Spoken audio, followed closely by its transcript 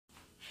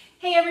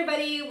Hey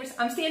everybody,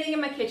 I'm standing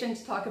in my kitchen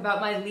to talk about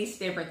my least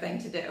favorite thing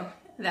to do.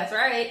 That's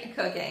right,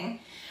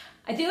 cooking.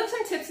 I do have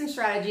some tips and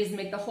strategies to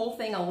make the whole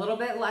thing a little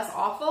bit less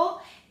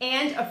awful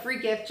and a free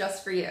gift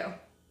just for you.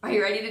 Are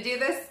you ready to do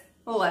this?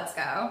 Well, let's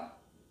go.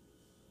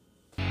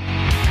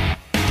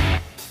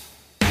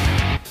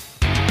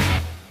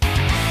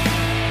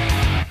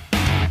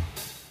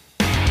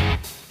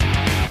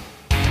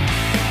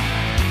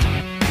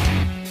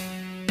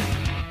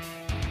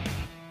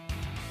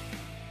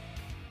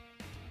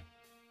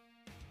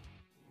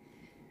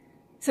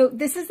 So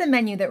this is the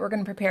menu that we're going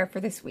to prepare for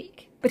this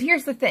week. But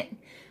here's the thing.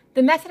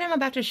 The method I'm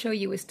about to show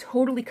you is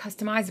totally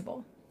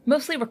customizable.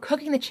 Mostly we're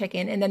cooking the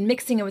chicken and then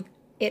mixing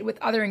it with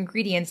other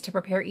ingredients to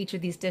prepare each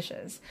of these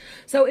dishes.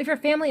 So if your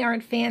family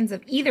aren't fans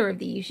of either of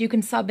these, you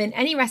can sub in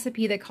any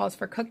recipe that calls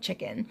for cooked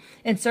chicken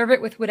and serve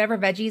it with whatever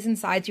veggies and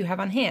sides you have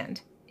on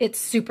hand. It's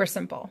super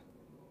simple.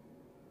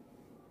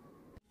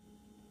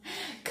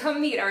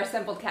 Come meet our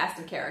assembled cast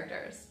of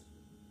characters.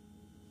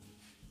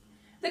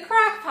 The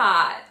crock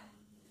pot.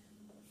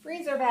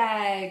 Freezer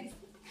bags,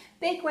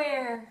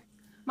 bakeware,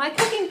 my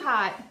cooking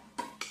pot,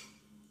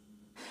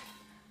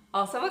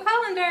 also a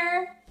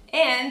colander,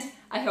 and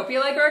I hope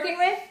you like working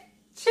with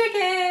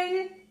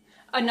chicken.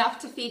 Enough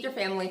to feed your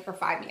family for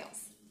 5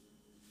 meals.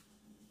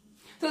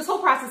 So this whole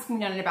process can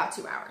be done in about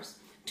 2 hours.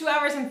 2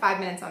 hours and 5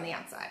 minutes on the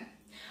outside.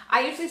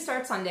 I usually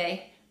start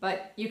Sunday,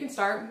 but you can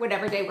start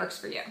whatever day works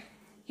for you.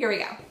 Here we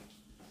go.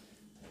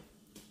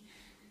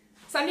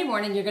 Sunday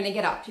morning, you're gonna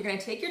get up. You're gonna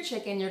take your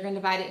chicken, you're gonna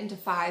divide it into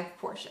 5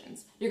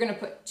 portions. You're gonna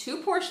put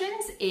 2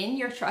 portions in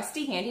your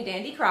trusty handy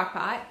dandy crock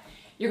pot.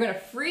 You're gonna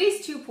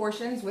freeze 2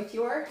 portions with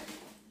your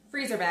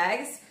freezer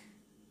bags.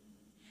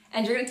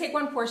 And you're gonna take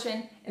 1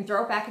 portion and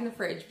throw it back in the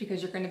fridge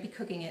because you're gonna be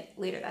cooking it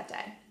later that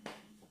day.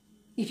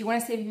 If you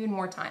wanna save even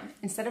more time,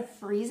 instead of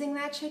freezing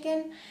that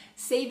chicken,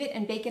 save it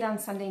and bake it on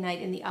Sunday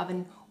night in the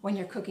oven when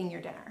you're cooking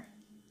your dinner.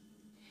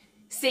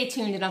 Stay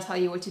tuned and I'll tell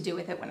you what to do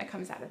with it when it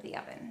comes out of the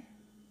oven.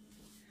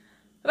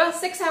 About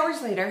 6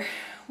 hours later,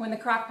 when the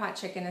crock pot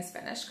chicken is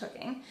finished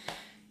cooking,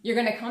 you're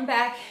gonna come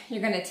back,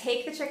 you're gonna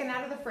take the chicken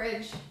out of the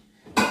fridge,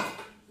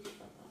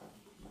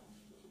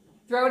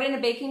 throw it in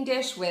a baking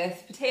dish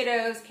with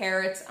potatoes,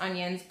 carrots,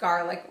 onions,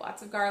 garlic,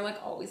 lots of garlic,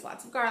 always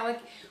lots of garlic,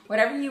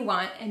 whatever you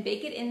want, and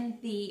bake it in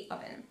the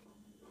oven.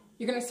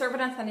 You're gonna serve it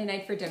on Sunday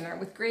night for dinner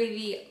with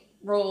gravy,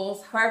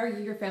 rolls, however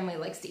your family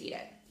likes to eat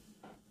it.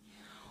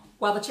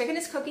 While the chicken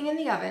is cooking in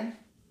the oven,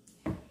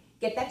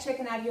 get that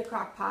chicken out of your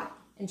crock pot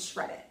and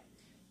shred it.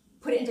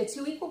 Put it into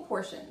 2 equal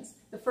portions.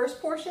 The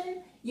first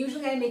portion,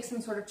 usually I make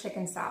some sort of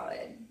chicken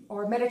salad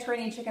or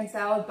Mediterranean chicken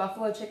salad,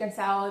 buffalo chicken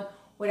salad,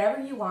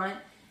 whatever you want.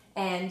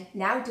 And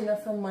now dinner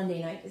for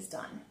Monday night is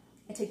done.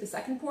 I take the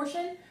second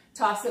portion,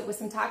 toss it with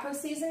some taco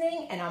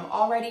seasoning, and I'm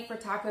all ready for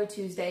Taco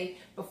Tuesday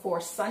before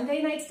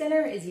Sunday night's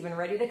dinner is even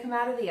ready to come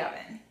out of the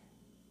oven.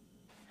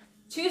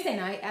 Tuesday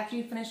night, after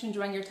you finish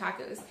enjoying your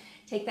tacos,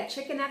 take that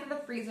chicken out of the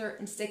freezer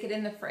and stick it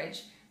in the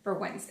fridge for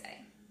Wednesday.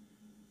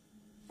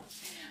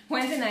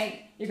 Wednesday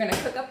night, you're gonna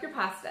cook up your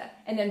pasta,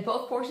 and then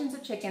both portions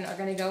of chicken are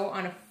gonna go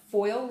on a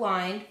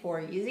foil-lined,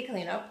 for easy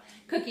cleanup,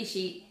 cookie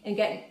sheet and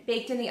get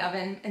baked in the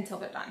oven until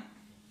they're done.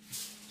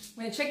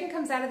 When the chicken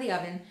comes out of the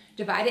oven,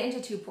 divide it into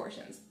 2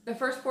 portions. The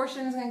first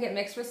portion is gonna get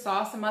mixed with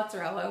sauce and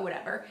mozzarella,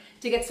 whatever,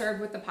 to get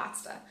served with the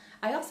pasta.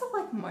 I also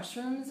like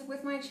mushrooms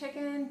with my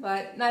chicken,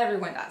 but not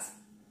everyone does.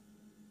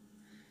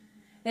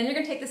 Then you're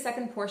gonna take the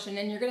second portion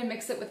and you're gonna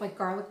mix it with like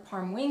garlic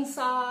parm wing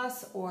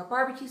sauce or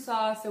barbecue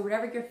sauce or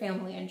whatever your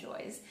family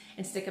enjoys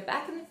and stick it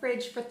back in the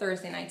fridge for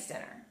Thursday night's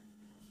dinner.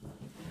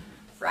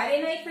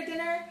 Friday night for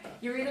dinner,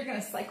 you're either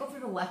gonna cycle through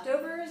the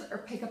leftovers or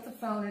pick up the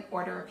phone and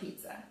order a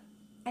pizza.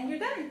 And you're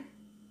done.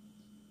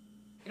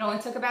 It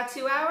only took about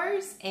 2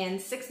 hours and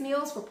 6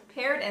 meals were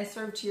prepared and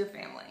served to your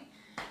family.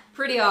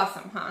 Pretty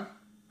awesome, huh?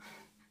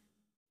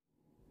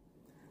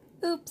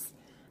 Oops.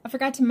 I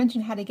forgot to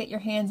mention how to get your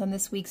hands on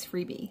this week's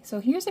freebie,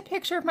 so here's a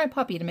picture of my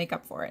puppy to make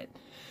up for it.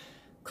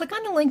 Click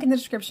on the link in the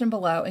description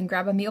below and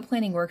grab a meal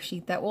planning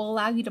worksheet that will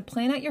allow you to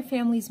plan out your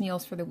family's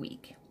meals for the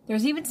week.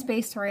 There's even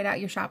space to write out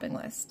your shopping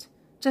list.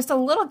 Just a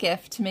little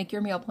gift to make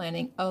your meal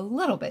planning a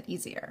little bit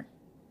easier.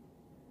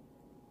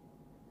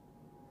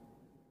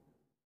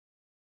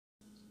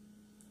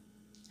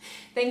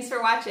 Thanks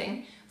for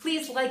watching.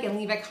 Please like and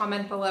leave a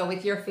comment below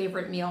with your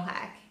favorite meal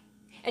hack.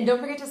 And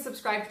don't forget to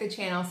subscribe to the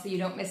channel so you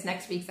don't miss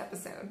next week's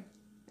episode.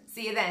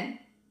 See you then.